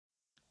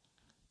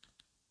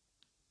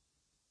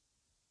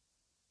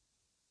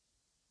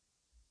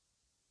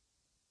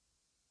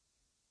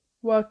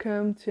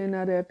Welcome to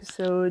another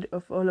episode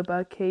of All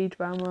About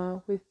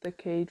K-Drama with the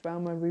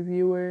Kdrama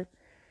Reviewer.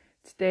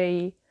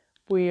 Today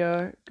we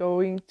are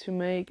going to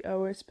make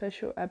our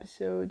special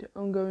episode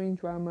Ongoing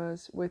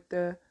Dramas with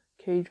the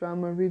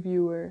K-Drama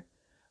Reviewer.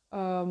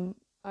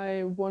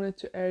 I wanted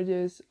to air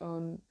this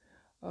on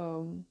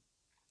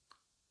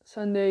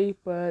Sunday,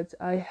 but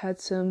I had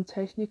some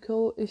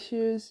technical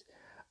issues.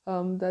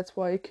 That's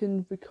why I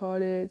couldn't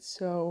record it,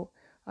 so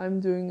I'm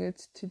doing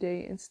it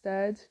today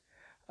instead.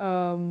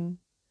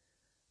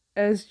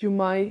 As you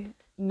might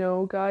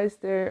know, guys,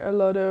 there are a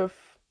lot of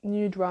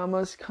new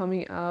dramas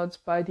coming out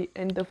by the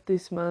end of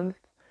this month,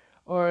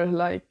 or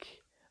by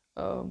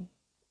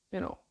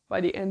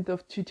the end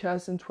of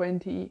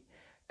 2020.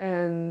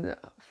 And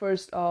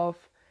first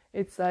off,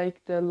 it's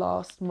like the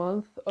last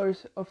month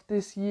of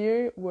this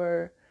year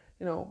where,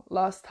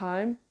 last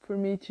time for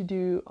me to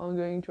do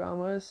ongoing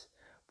dramas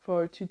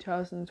for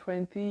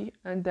 2020,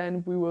 and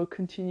then we will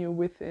continue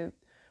with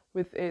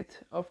it,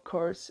 of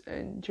course,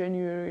 in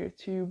January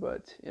too.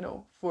 But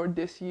for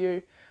this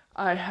year,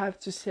 I have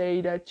to say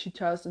that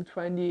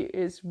 2020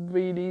 is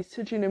really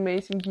such an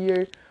amazing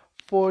year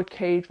for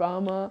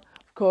K-drama.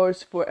 Of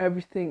course, for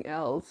everything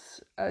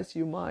else, as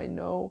you might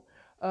know,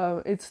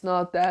 it's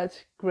not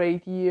that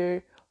great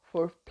year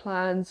for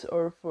plans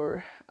or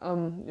for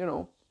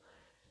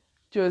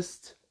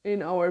just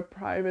in our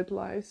private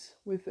lives,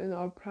 within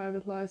our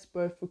private lives.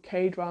 But for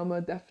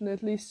K-drama,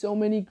 definitely so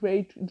many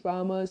great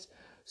dramas,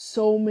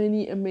 so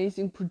many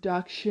amazing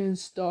production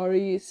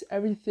stories.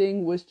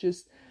 Everything was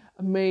just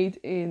made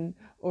in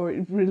or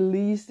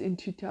released in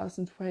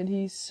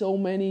 2020. So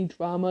many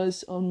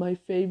dramas on my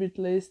favorite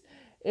list.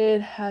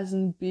 It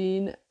hasn't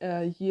been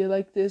a year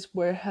like this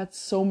where I had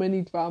so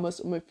many dramas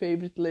on my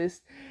favorite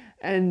list,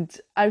 and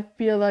I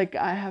feel like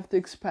I have to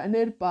expand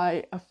it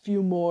by a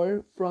few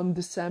more from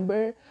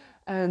December,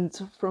 and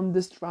from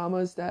these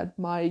dramas that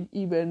might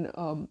even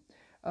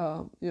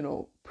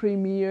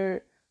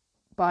premiere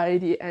by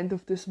the end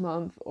of this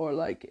month or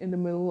like in the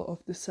middle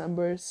of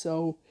December.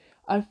 So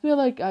I feel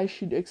like I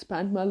should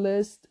expand my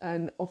list.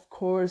 And of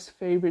course,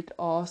 favorite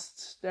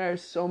osts,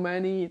 there's so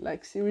many,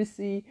 like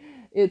seriously,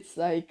 it's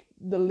like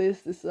the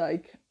list is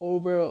like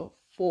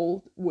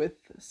overfull with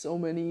so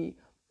many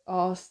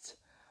osts.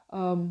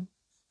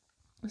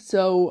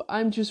 So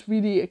I'm just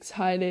really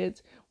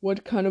excited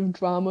what kind of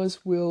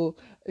dramas will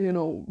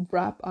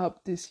wrap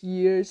up this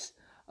year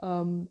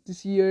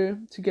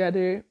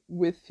together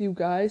with you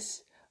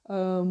guys.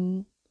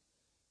 And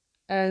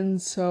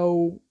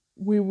so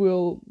we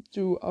will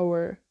do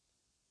our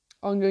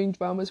ongoing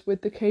dramas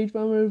with the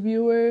Kdrama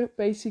Reviewer.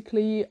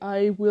 Basically,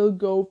 I will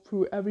go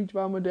through every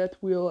drama that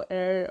will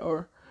air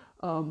or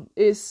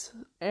is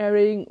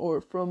airing,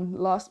 or from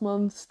last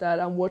month that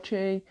I'm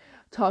watching,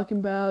 talking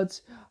about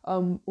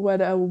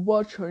whether I will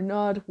watch or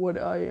not, what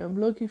I am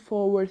looking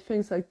forward,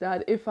 things like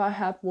that. If I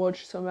have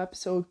watched some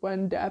episode,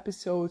 when the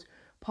episode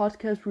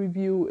podcast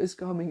review is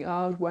coming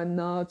out, when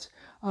not,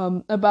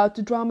 about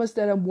the dramas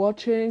that I'm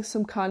watching,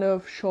 some kind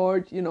of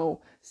short,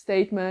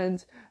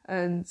 statement.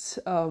 And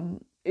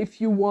if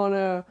you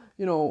wanna,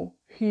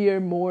 hear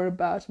more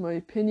about my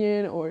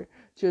opinion or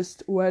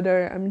just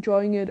whether I'm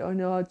enjoying it or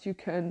not, you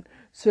can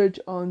search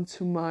on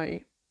to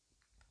my,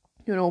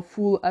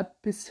 full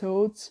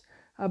episodes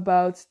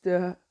about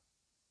the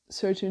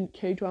certain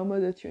K-drama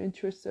that you're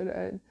interested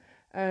in.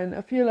 And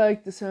I feel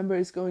like December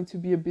is going to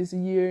be a busy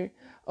year.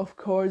 Of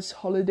course,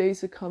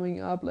 holidays are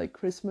coming up, like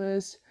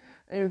Christmas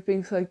and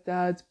things like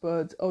that.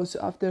 But also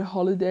after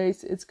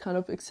holidays, it's kind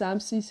of exam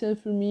season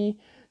for me.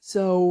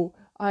 So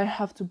I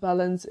have to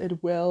balance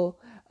it well.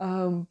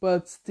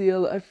 But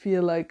still, I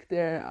feel like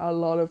there are a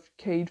lot of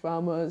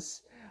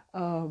K-dramas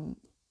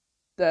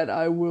that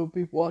I will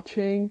be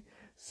watching.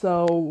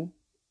 So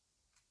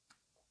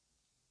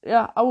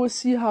yeah, I will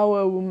see how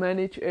I will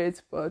manage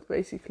it, but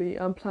basically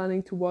I'm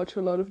planning to watch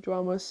a lot of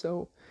dramas,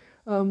 so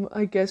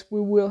I guess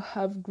we will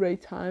have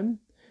great time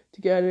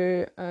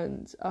together,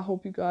 and I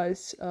hope you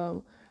guys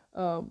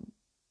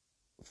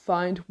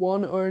find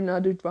one or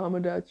another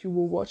drama that you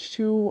will watch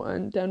too,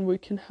 and then we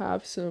can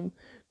have some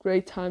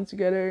great time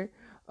together,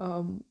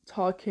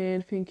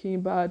 talking, thinking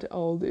about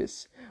all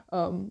this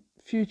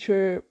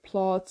future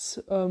plots,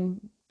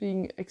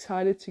 being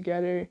excited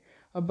together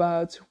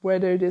about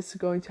whether this is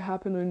going to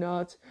happen or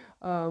not,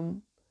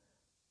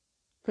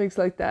 things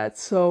like that.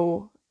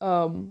 So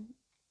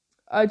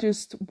I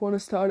just want to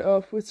start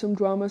off with some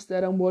dramas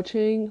that I'm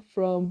watching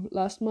from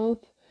last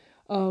month,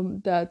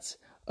 that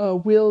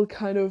will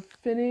kind of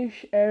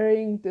finish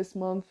airing this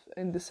month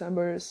in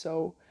December.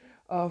 So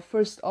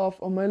first off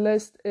on my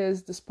list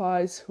is The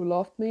Spies Who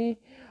Loved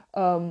Me.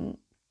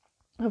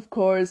 Of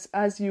course,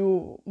 as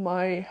you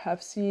might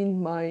have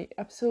seen my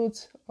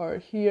episodes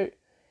or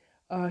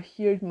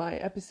heard my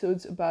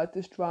episodes about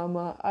this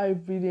drama, I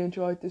really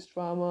enjoyed this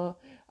drama.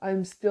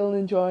 I'm still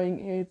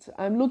enjoying it.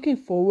 I'm looking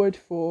forward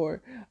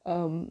for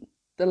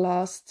the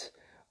last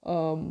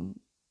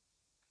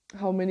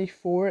how many,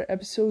 4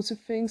 episodes of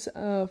things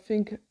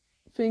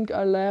think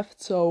are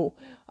left. So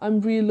I'm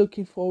really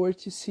looking forward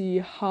to see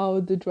how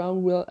the drama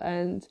will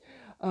end,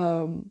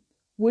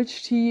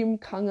 which team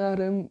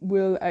Kangarim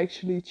will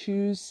actually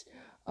choose.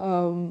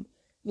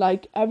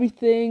 Like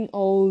everything,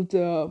 all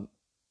the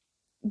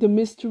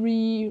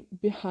mystery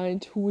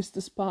behind who is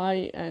the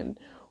spy and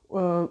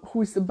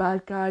who is the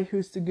bad guy,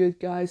 who's the good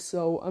guy.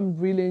 So I'm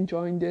really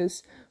enjoying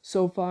this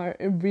so far.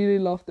 I really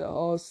love the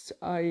host.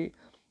 I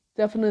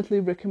definitely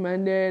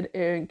recommend it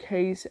in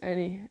case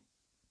any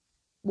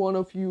one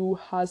of you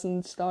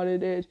hasn't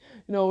started it.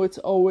 It's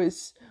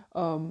always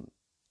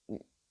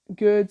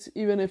good,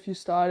 even if you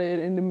started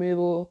in the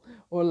middle,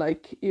 or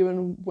like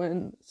even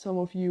when some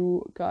of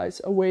you guys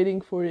are waiting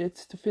for it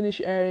to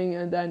finish airing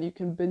and then you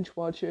can binge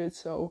watch it.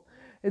 So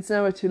it's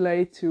never too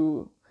late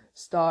to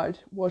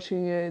start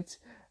watching it.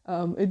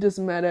 It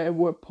doesn't matter at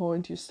what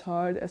point you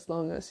start, as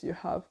long as you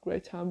have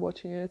great time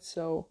watching it.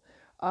 So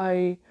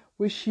I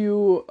wish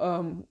you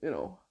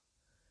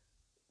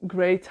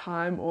great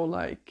time, or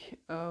like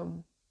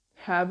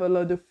have a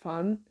lot of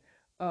fun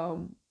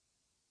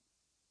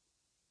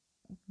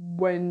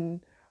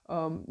when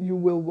you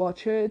will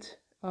watch it,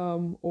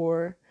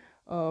 or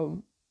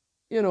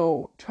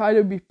try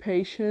to be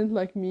patient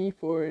like me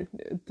for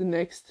the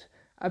next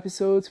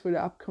episodes, for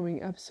the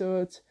upcoming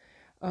episodes,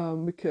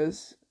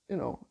 because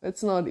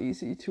it's not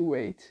easy to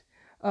wait.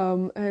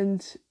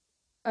 And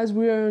as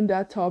we are on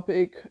that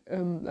topic,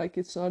 like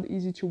it's not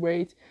easy to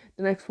wait,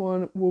 the next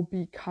one will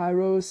be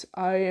Kairos.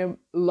 I am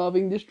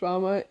loving this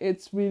drama.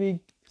 It's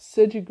really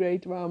such a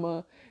great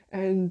drama,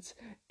 and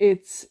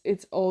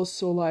it's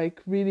also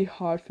like really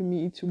hard for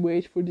me to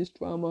wait for this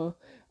drama.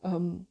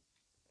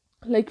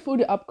 Like for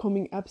the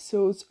upcoming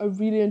episodes, I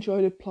really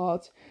enjoy the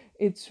plot.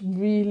 It's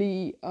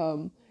really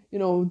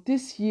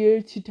this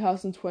year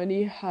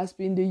 2020 has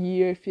been the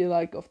year, I feel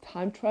like, of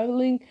time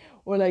traveling,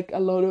 or like a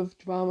lot of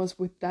dramas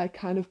with that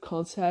kind of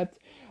concept.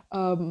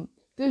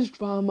 This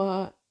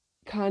drama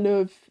kind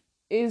of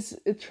is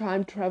a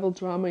time travel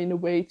drama in a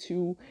way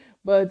too,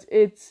 but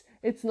it's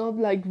not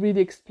like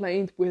really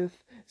explained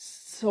with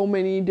so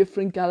many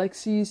different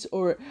galaxies,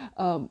 or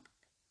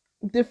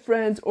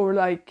different, or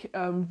like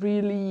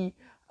really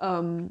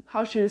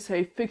how should I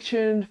say,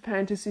 fiction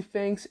fantasy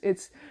things.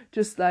 It's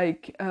just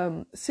like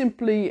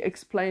simply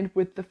explained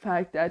with the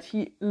fact that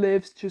he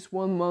lives just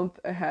 1 month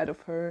ahead of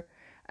her,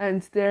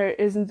 and there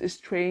isn't a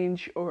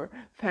strange or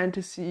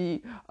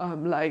fantasy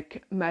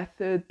like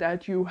method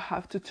that you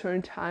have to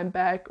turn time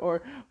back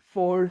or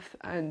forth,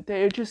 and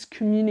they're just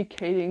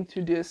communicating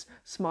to this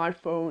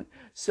smartphone.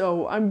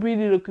 So I'm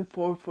really looking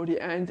forward for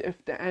the end,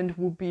 if the end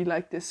will be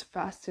like this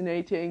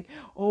fascinating,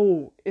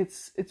 oh,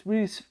 it's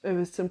really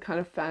some kind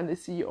of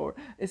fantasy, or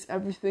is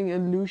everything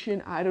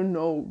illusion. I don't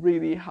know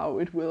really how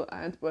it will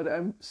end, but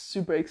I'm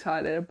super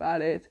excited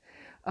about it.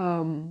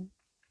 And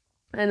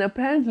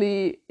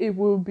apparently it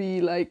will be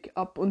like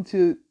up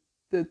until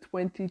the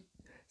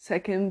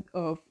 22nd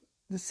of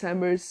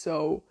December.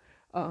 So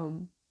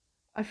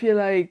I feel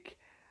like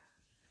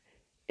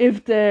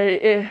if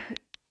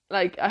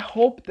like, I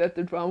hope that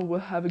the drama will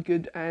have a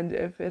good end.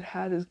 If it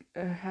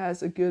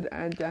has a good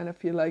end, then I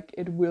feel like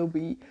it will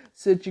be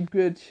such a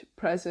good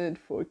present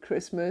for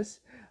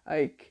Christmas.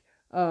 Like,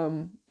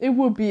 it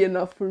would be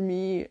enough for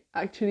me,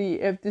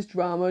 actually, if this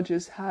drama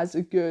just has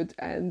a good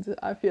end.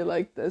 I feel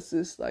like this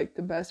is like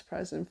the best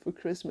present for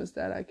Christmas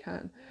that I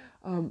can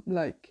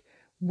like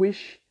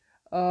wish.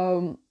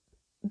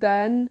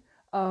 Then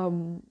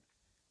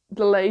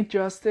The Late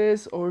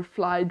Justice or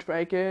Fly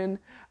Dragon,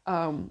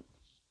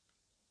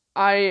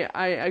 I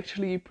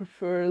actually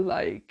prefer,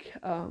 like,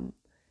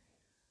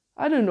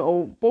 I don't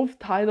know, both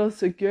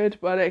titles are good,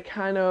 but I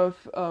kind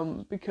of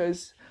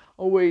because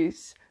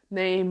always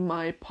name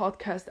my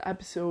podcast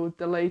episode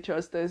The Late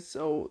Justice,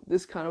 so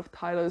this kind of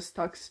title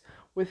stuck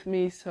with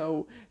me.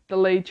 So The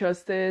Late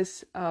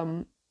Justice,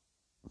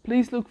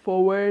 please look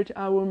forward.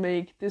 I will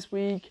make this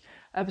week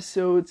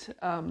episodes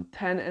 10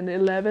 and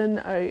 11.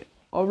 I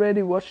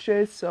already watched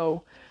it,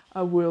 so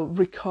I will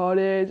record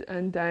it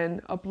and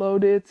then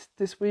upload it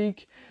this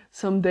week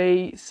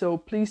someday. So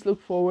please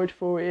look forward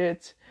for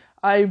it.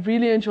 I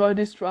really enjoy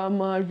this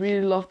drama. I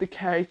really love the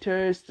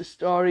characters, the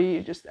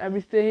story, just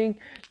everything.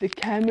 The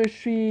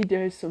chemistry,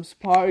 there's some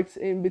sparks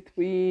in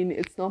between.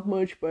 It's not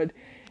much, but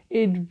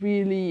it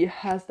really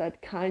has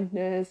that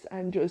kindness,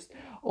 and just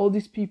all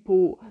these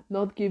people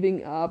not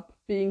giving up,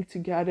 being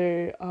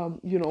together,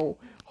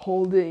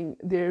 holding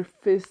their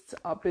fists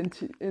up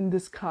in the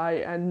sky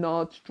and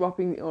not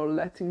dropping or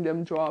letting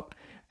them drop,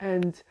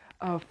 and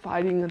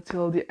fighting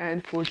until the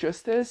end for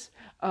justice.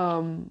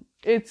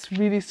 It's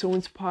really so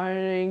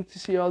inspiring to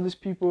see all these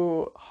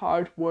people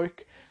hard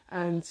work,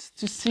 and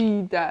to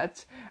see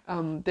that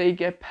they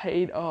get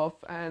paid off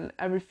and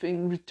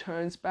everything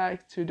returns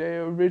back to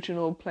their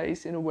original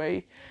place in a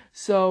way.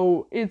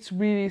 So it's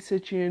really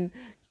such an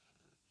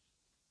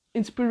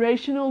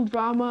inspirational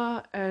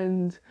drama,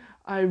 and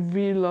I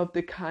really love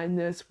the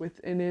kindness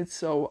within it.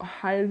 So I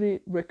highly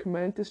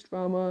recommend this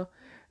drama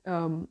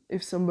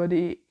if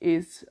somebody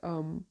is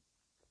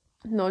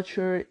not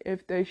sure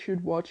if they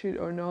should watch it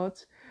or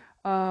not.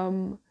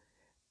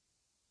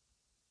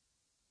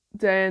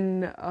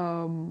 Then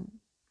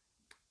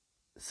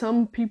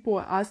some people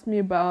asked me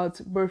about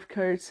Birth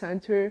Care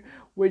Center,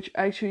 which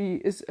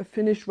actually is a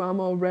finished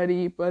drama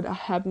already, but I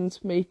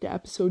haven't made the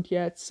episode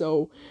yet,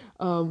 so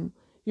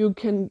you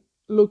can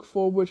look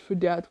forward for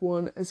that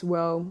one as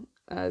well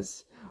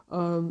as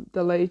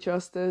The Late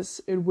Justice.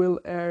 It will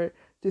air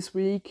this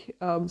week,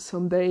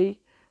 someday.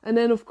 And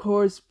then, of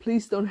course,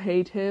 Please Don't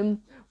Hate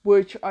Him,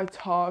 which I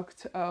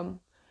talked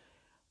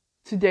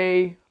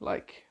today,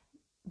 like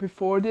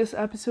before this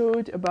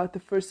episode, about the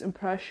first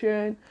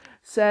impression.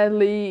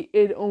 Sadly,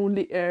 it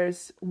only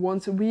airs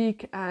once a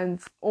week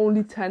and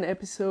only 10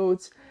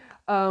 episodes,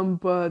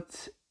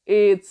 but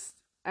it's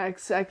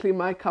exactly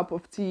my cup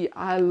of tea.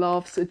 I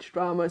love such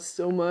dramas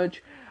so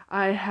much.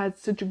 I had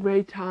such a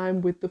great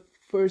time with the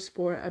first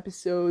 4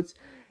 episodes.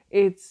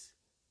 It's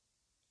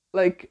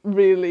like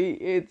really,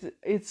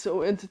 it's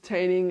so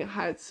entertaining. I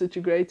had such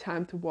a great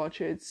time to watch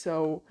it.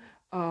 So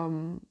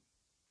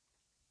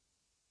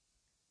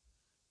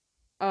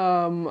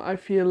I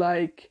feel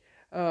like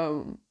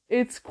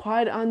it's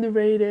quite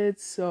underrated,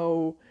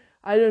 so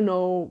I don't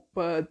know,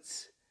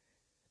 but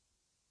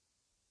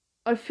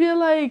I feel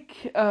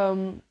like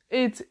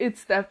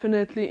it's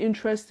definitely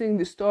interesting,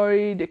 the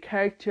story, the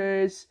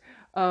characters,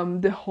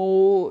 the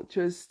whole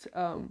just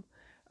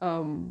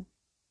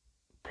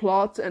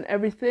plot and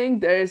everything.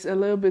 There's a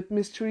little bit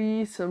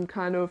mystery, some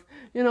kind of,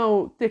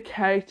 the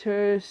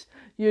characters.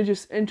 You're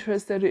just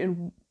interested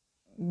in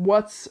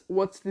what's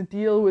the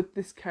deal with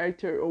this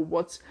character, or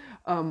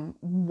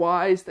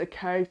why is the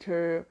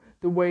character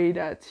the way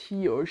that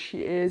he or she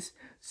is.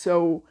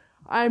 So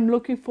I'm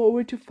looking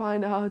forward to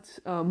find out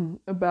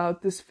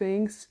about these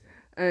things,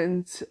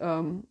 and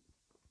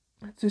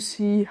to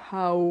see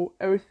how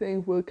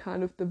everything will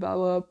kind of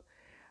develop.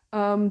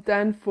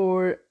 Then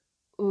for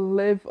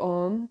Live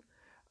On,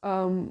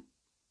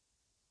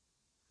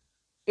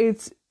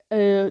 it's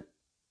a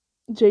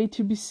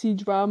J2BC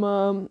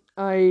drama.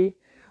 I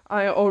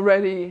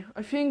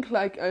think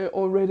like I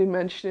already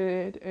mentioned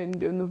it in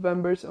the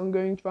November's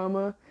ongoing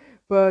drama,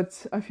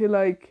 but I feel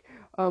like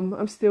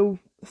I'm still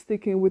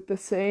sticking with the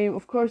same.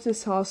 Of course, I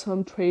saw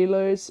some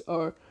trailers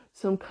or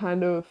some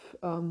kind of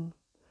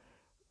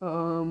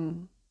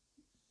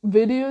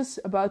videos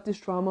about this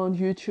drama on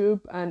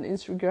YouTube and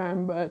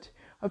Instagram, but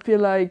I feel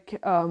like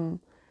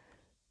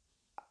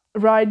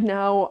right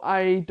now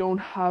I don't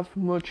have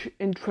much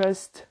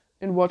interest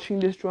in watching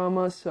this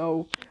drama,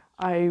 so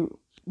I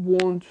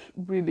won't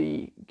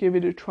really give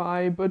it a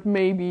try. But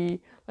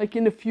maybe like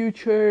in the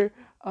future,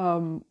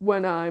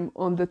 when I'm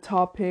on the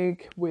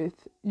topic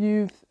with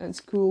youth and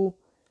school,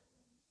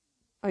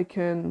 I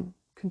can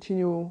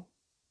continue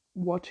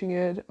watching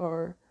it,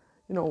 or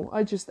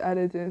I just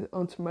added it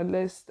onto my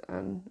list,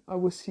 and I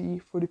will see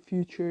for the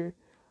future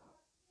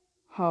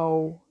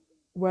how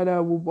whether I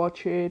will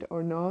watch it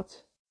or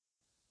not.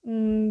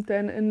 Then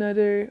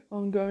another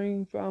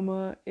ongoing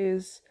drama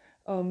is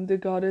The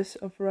Goddess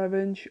of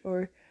Revenge,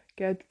 or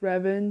Get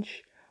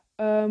Revenge.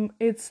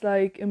 It's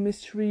like a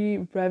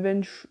mystery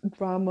revenge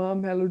drama,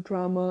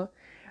 melodrama.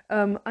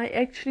 I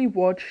actually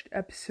watched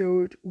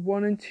episode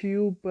 1 and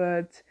 2,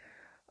 but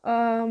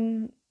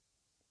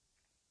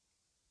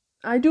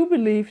I do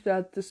believe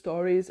that the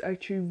story is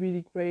actually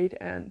really great,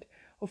 and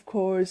of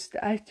course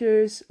the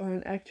actors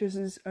and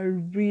actresses are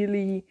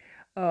really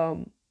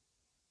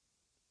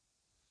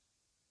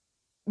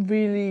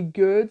really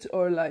good,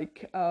 or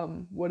like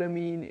what I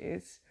mean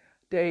is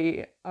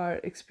they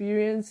are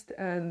experienced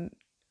and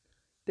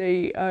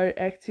they are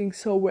acting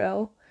so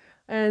well,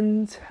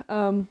 and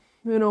some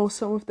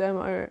of them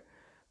are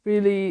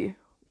really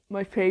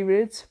my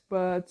favorites,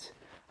 but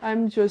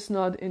I'm just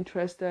not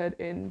interested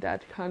in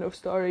that kind of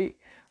story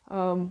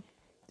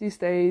these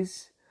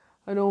days.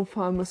 I don't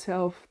find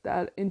myself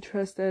that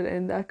interested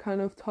in that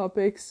kind of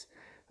topics.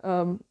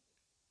 I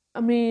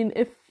mean,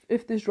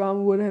 if this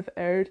drama would have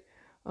aired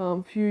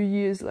few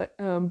years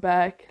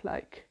back,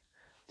 like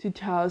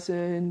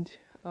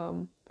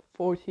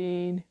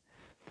 2014,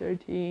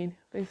 13,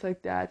 things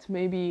like that,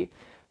 maybe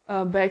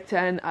back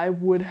then I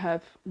would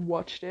have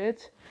watched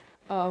it.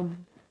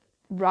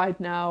 Right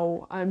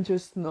now I'm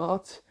just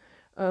not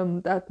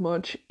that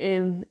much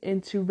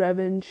into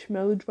revenge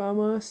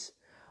melodramas.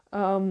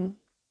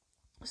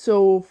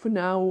 So for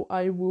now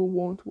I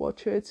won't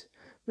watch it.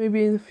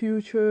 Maybe in the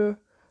future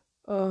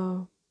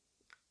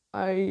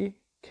I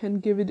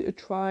can give it a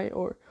try,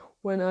 or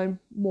when I'm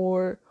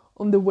more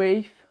on the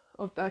wave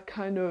of that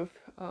kind of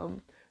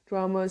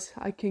dramas,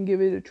 I can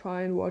give it a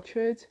try and watch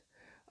it.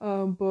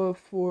 But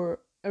for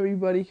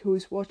everybody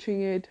who's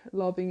watching it,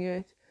 loving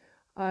it,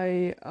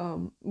 I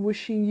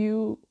wishing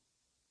you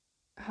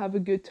have a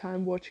good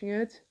time watching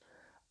it.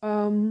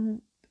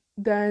 Then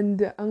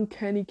the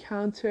Uncanny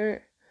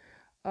Counter,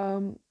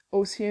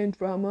 Ocean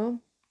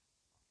drama.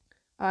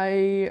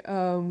 I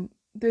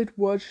did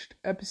watch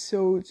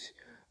episodes,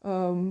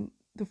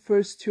 the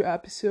first 2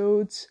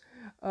 episodes.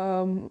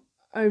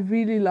 I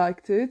really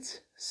liked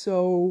it,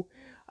 so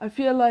I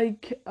feel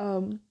like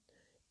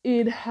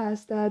it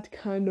has that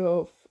kind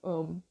of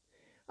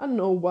I don't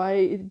know why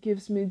it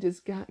gives me this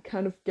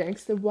kind of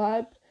gangster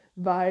vibe,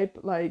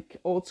 like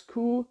old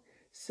school.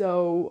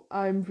 So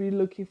I'm really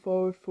looking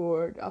forward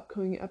for the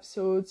upcoming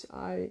episodes.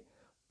 I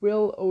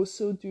will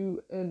also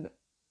do an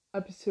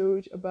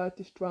episode about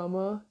this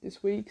drama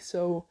this week,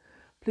 so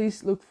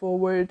please look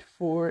forward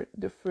for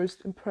the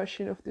first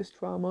impression of this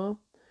drama.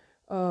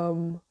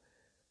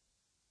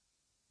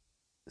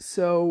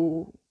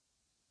 So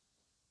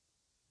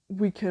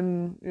we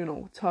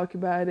can, talk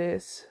about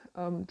this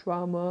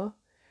drama.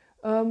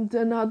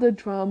 Another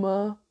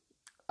drama,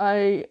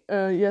 I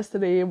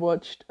yesterday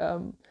watched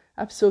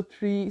episode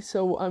 3,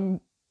 so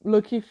I'm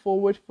looking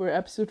forward for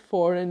episode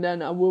 4, and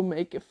then I will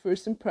make a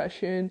first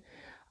impression.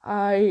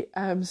 I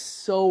am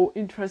so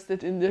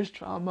interested in this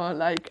drama.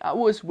 Like, I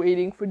was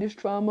waiting for this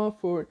drama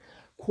for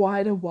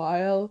quite a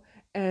while,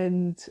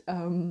 and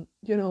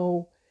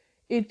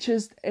it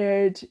just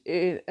aired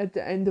at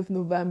the end of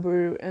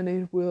November, and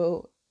it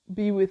will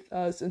be with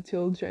us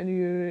until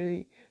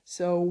January.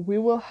 So we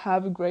will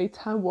have a great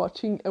time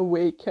watching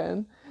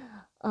Awaken.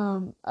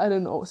 I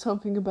don't know,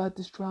 something about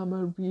this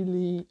drama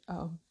really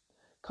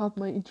caught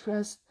my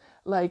interest.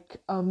 Like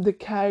the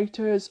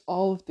characters,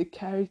 all of the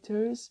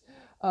characters,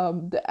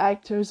 the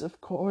actors, of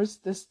course,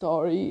 the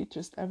story,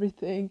 just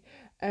everything.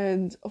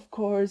 And of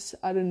course,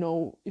 I don't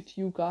know if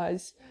you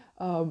guys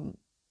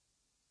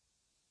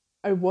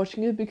are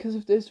watching it because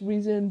of this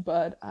reason,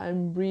 but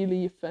I'm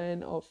really a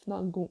fan of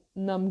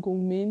Nam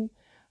Gong Min.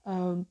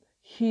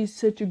 He's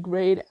such a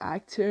great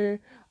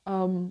actor.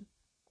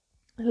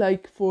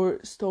 Like for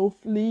Stove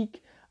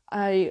League,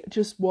 I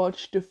just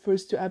watched the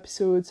first 2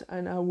 episodes,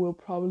 and I will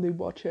probably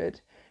watch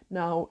it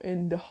now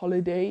in the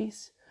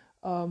holidays,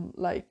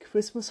 like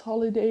Christmas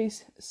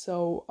holidays.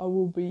 So I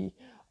will be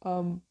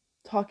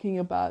talking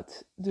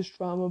about this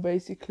drama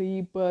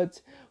basically.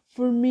 But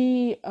for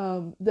me,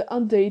 the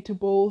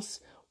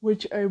Undateables,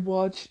 which I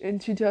watched in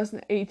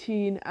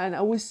 2018, and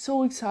I was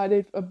so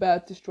excited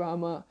about this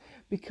drama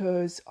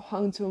because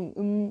Hwang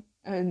Jung-eun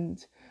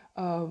and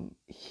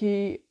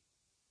he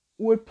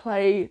would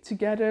play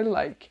together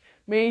like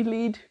main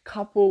lead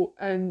couple,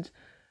 and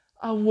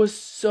I was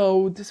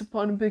so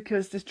disappointed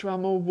because this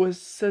drama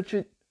was such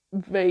a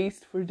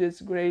waste for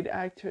these great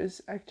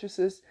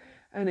actresses,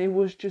 and it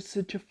was just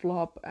such a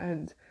flop,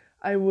 and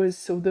I was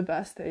so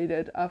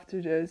devastated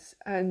after this.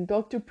 And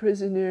Dr.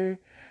 Prisoner,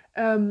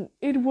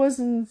 it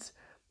wasn't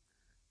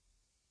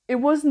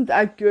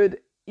that good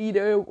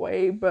either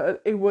way,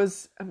 but it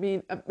was, I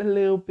mean, a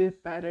little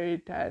bit better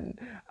than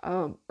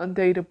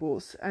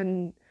Undateables.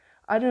 And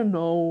I don't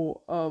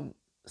know,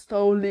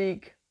 Stone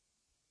League,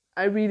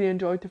 I really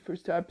enjoyed the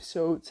first 2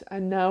 episodes,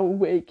 and now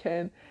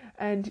Awaken,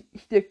 and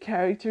the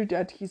character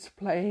that he's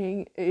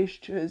playing is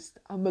just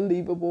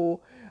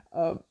unbelievable.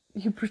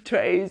 He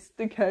portrays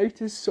the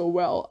characters so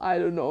well. I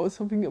don't know,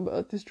 something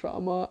about this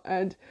drama.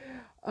 And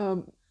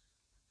you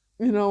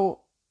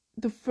know,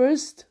 the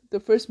first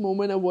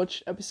moment I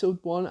watched episode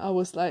 1, I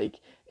was like,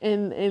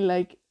 in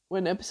like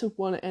when episode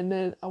 1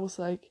 ended, I was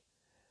like,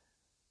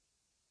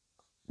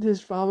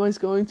 this drama is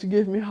going to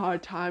give me a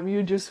hard time.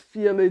 You just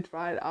feel it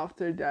right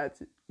after that.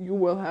 You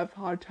will have a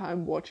hard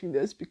time watching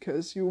this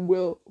because you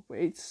will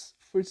wait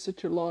for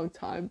such a long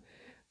time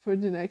for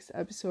the next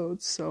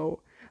episode.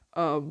 So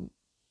I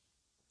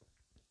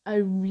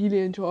really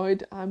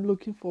enjoyed. I'm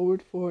looking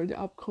forward for the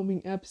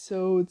upcoming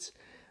episodes.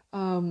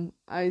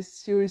 I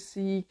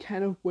seriously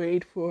cannot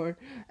wait for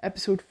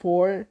episode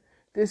 4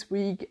 this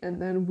week, and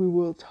then we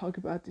will talk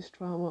about this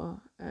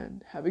drama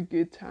and have a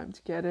good time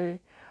together.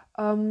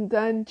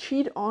 Then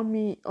Cheat on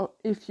Me, or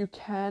If You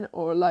Can,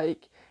 or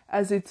like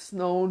as it's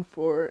known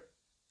for,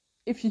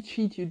 If You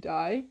Cheat You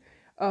Die.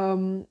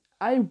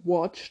 I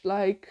watched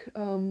like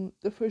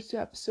the first 2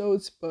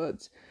 episodes,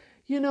 but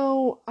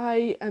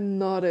I am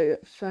not a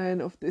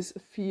fan of these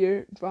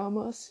fear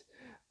dramas.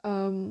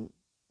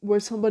 Where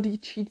somebody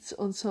cheats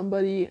on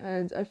somebody,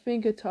 and I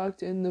think I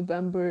talked in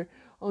November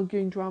on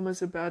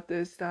Kdramas about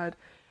this, that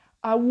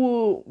I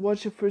will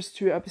watch the first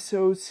 2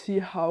 episodes, see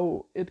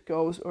how it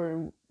goes or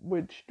in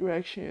which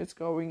direction it's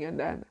going, and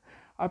then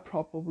I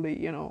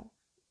probably,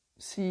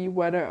 see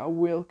whether I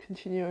will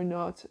continue or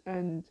not.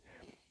 And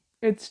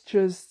it's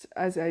just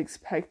as I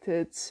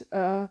expected.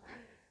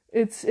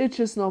 It's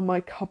just not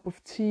my cup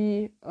of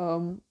tea.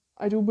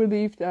 I do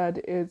believe that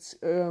it's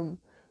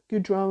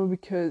good drama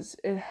because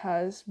it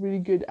has really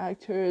good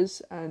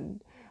actors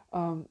and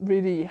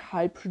really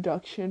high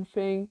production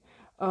thing.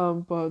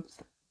 But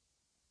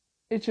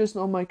it's just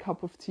not my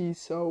cup of tea,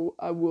 so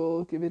I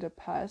will give it a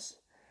pass.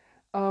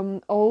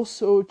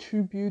 Also,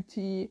 True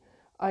Beauty,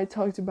 I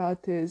talked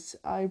about this.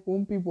 I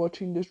won't be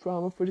watching this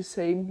drama for the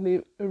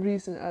same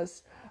reason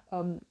as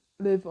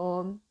Live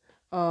On.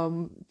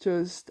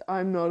 Just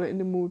I'm not in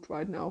the mood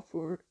right now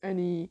for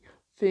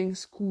anything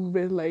school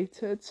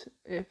related.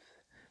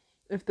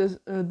 If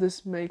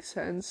this makes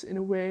sense in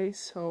a way,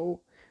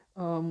 so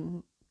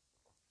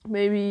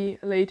maybe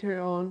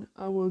later on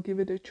I will give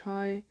it a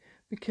try,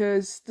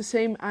 because the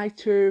same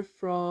actor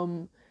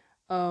from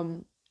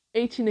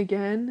 18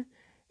 Again,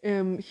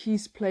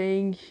 he's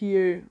playing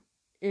here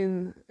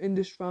in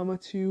this drama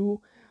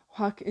too,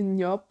 Hwak In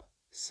Yup.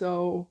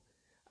 So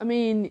I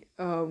mean,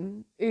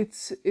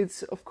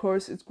 it's of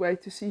course it's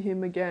great to see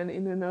him again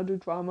in another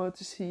drama,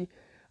 to see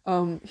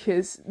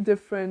his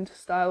different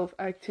style of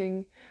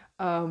acting.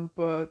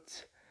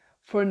 But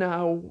for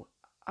now,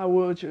 I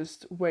will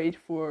just wait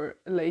for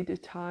a later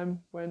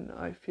time when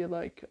I feel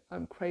like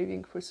I'm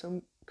craving for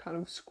some kind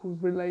of school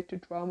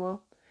related drama.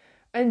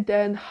 And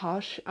then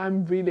Hush,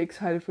 I'm really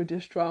excited for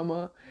this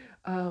drama.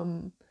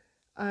 Um,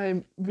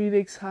 I'm really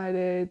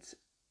excited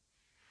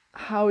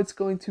how it's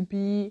going to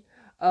be.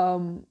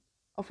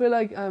 I feel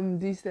like I'm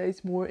these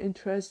days more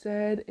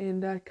interested in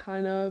that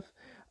kind of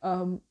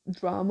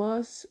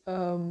dramas,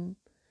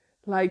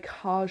 like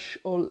Hush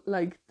or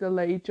like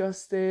Delayed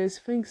Justice,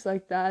 things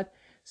like that.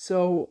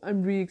 So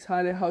I'm really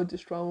excited how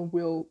this drama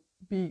will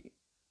be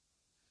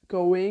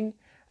going.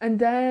 And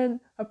then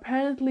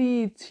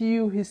apparently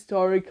two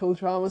historical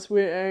dramas were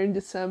aired in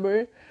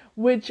December,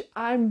 which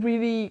I'm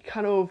really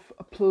kind of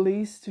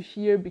pleased to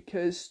hear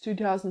because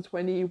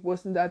 2020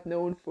 wasn't that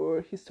known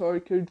for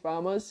historical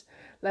dramas.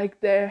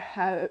 Like there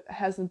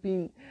hasn't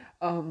been,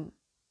 you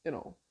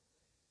know,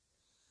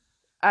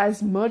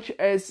 as much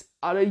as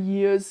other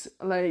years.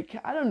 Like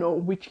I don't know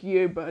which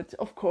year, but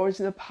of course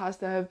in the past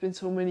there have been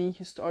so many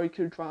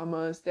historical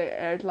dramas. They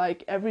aired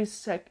like every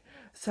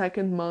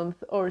second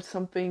month or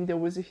something. There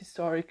was a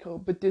historical,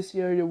 but this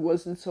year there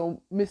wasn't.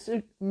 So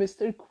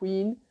Mr.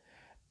 Queen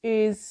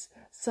is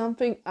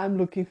something I'm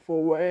looking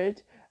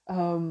forward.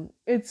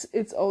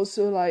 It's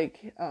also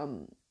like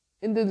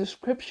in the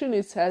description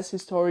it says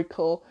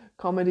historical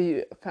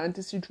comedy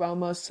fantasy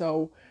drama,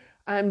 so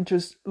I'm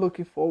just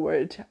looking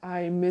forward.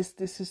 I miss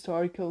these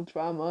historical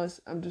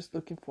dramas. I'm just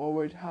looking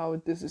forward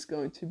how this is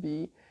going to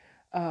be,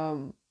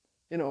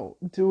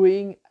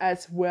 doing,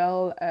 as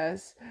well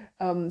as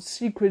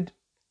Secret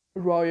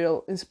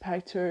Royal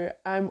Inspector.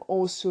 I'm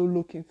also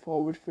looking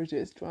forward for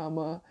this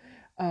drama.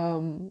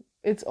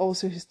 It's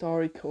also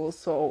historical,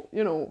 so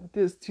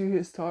there's two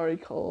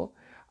historical.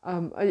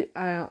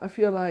 I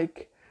feel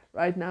like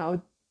right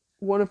now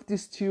one of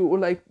these two, or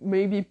like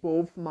maybe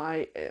both,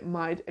 might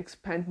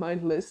expand my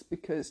list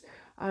because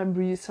I'm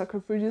really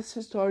sucker for these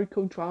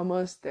historical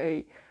dramas.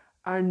 They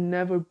are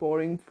never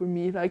boring for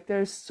me. Like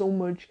there's so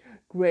much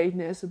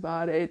greatness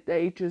about it.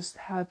 They just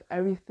have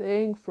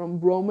everything from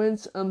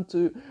romance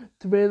to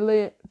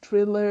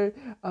thriller,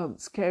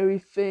 scary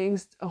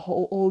things,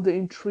 all the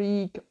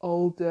intrigue,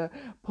 all the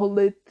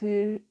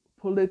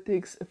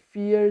politics,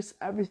 fears,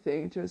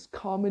 everything. Just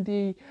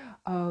comedy.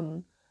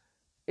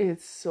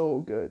 It's so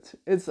good.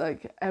 It's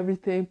like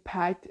everything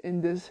packed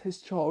in this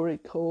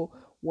historical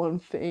one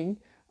thing.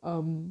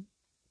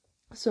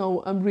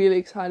 So I'm really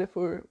excited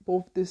for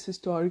both these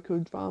historical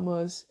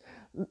dramas.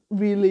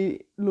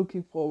 Really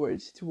looking forward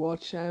to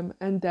watch them.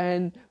 And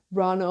then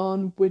Run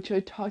On, which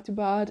I talked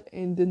about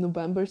in the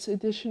November's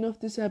edition of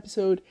this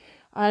episode.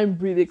 I'm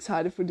really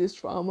excited for this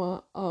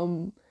drama.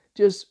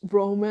 Just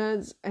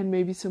romance and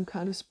maybe some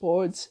kind of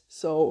sports.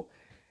 So,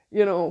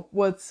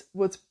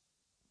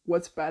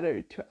 what's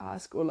better to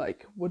ask, or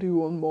like what do you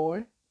want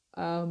more?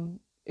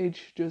 It's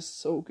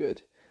just so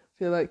good. I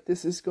feel like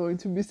this is going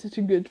to be such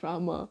a good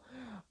drama.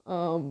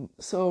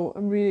 So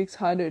I'm really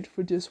excited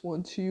for this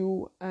one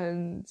too,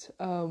 and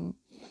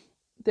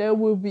there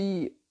will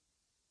be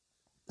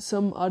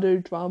some other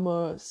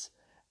dramas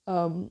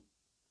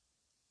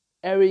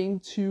airing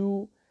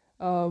too,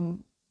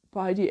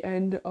 by the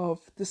end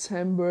of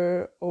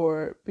December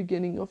or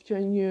beginning of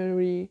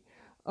January,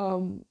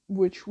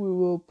 which we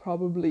will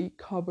probably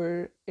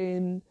cover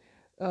in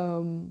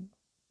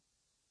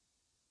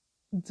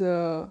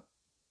the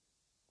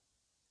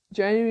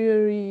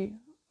January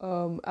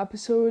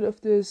episode of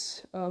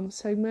this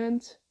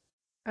segment.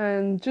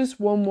 And just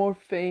one more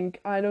thing,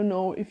 I don't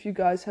know if you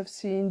guys have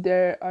seen,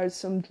 there are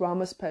some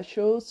drama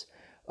specials,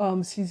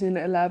 season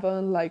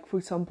 11, like for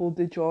example,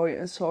 The Joy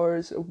and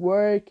Sorrows of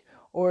Work,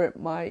 or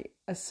My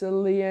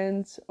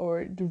Assailants,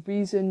 or The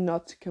Reason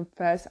Not to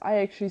Confess. I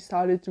actually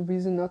started The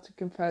Reason Not to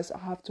Confess. I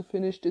have to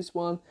finish this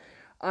one.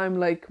 I'm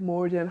like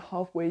more than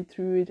halfway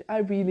through it. I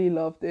really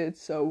loved it.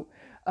 So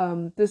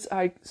these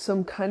are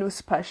some kind of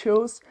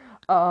specials.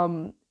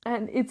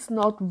 And it's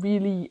not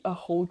really a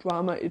whole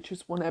drama, it's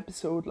just one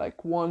episode,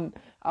 like 1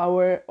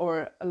 hour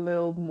or a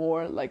little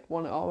more, like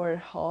 1 hour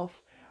and a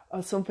half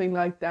or something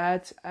like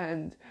that.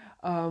 And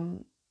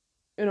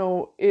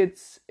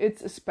it's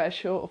a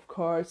special, of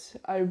course.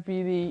 I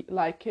really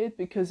like it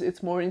because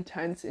it's more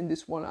intense. In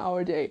this 1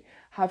 hour they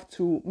have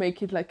to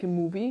make it like a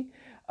movie,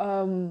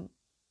 and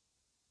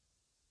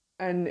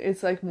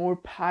it's like more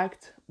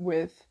packed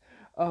with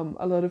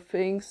a lot of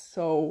things.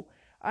 So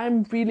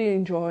I'm really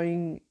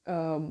enjoying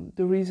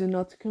The Reason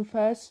Not to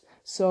Confess.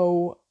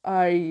 So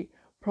I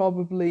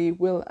probably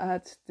will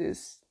add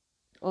this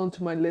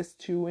onto my list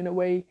too, in a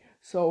way.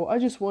 So I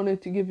just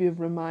wanted to give you a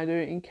reminder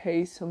in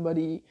case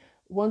somebody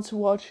wants to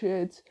watch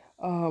it.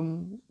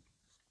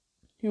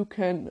 You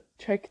can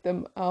check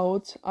them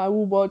out. I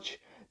will watch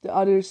the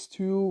others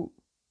too,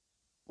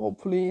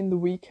 hopefully in the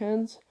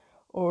weekend,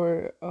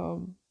 or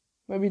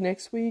maybe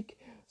next week.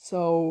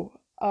 So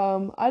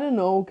I don't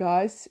know,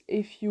 guys,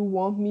 if you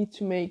want me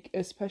to make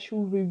a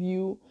special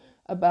review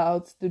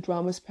about the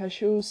drama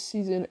specials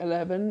season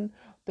 11,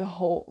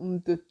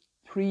 the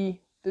three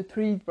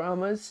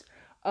dramas,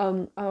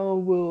 I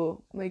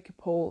will make a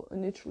poll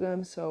on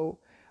Instagram. So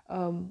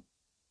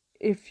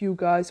if you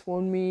guys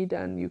want me,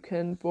 then you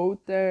can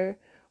vote there,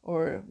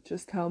 or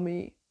just tell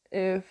me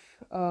if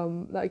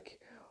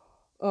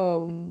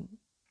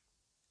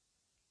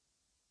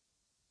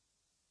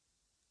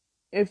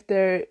if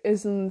there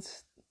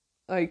isn't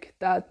like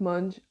that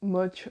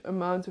much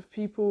amount of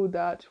people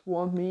that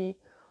want me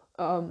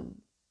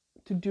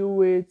to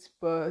do it,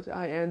 but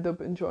I end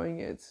up enjoying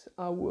it,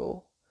 I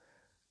will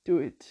do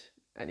it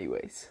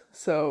anyways.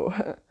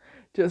 So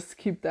just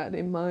keep that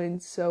in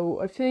mind.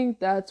 So I think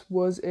that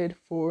was it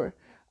for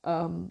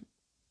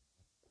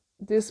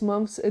this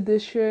month's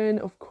edition.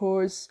 Of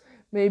course,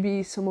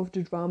 maybe some of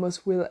the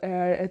dramas will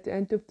air at the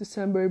end of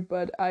December,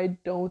 but I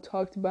don't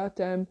talk about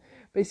them.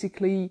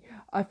 Basically,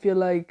 I feel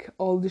like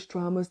all these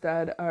dramas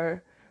that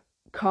are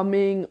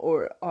coming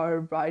or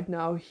are right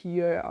now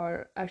here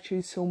are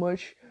actually so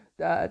much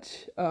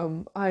that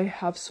I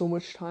have so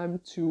much time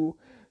to,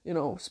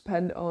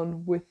 spend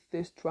on with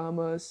these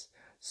dramas.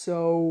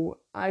 So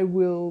I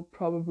will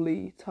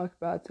probably talk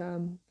about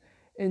them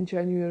in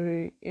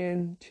January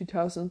in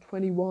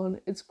 2021.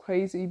 It's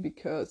crazy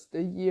because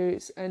the year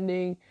is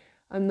ending.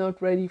 I'm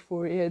not ready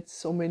for it.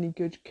 So many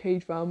good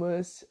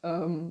K-dramas.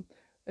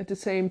 At the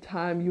same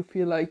time, you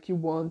feel like you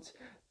want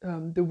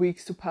the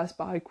weeks to pass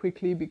by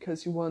quickly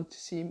because you want to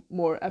see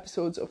more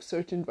episodes of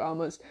certain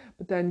dramas,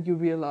 but then you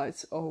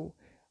realize, oh,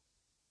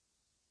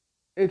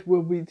 it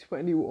will be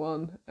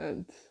 21,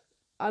 and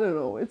I don't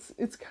know,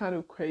 it's kind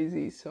of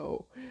crazy.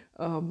 So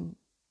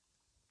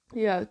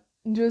yeah,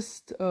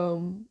 just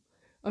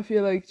I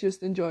feel like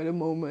just enjoy the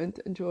moment,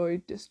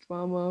 enjoy this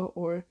drama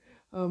or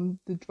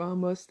the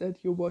dramas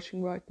that you're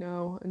watching right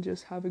now, and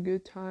just have a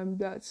good time.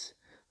 That's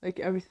like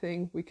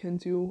everything we can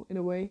do in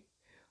a way.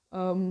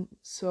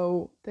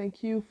 So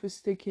thank you for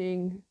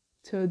sticking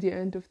till the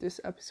end of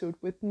this episode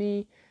with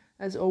me.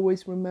 As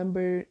always,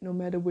 remember, no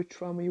matter which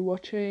drama you're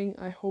watching,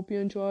 I hope you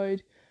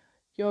enjoyed.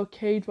 Your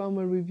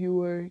K-drama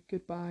reviewer.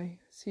 Goodbye.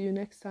 See you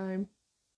next time.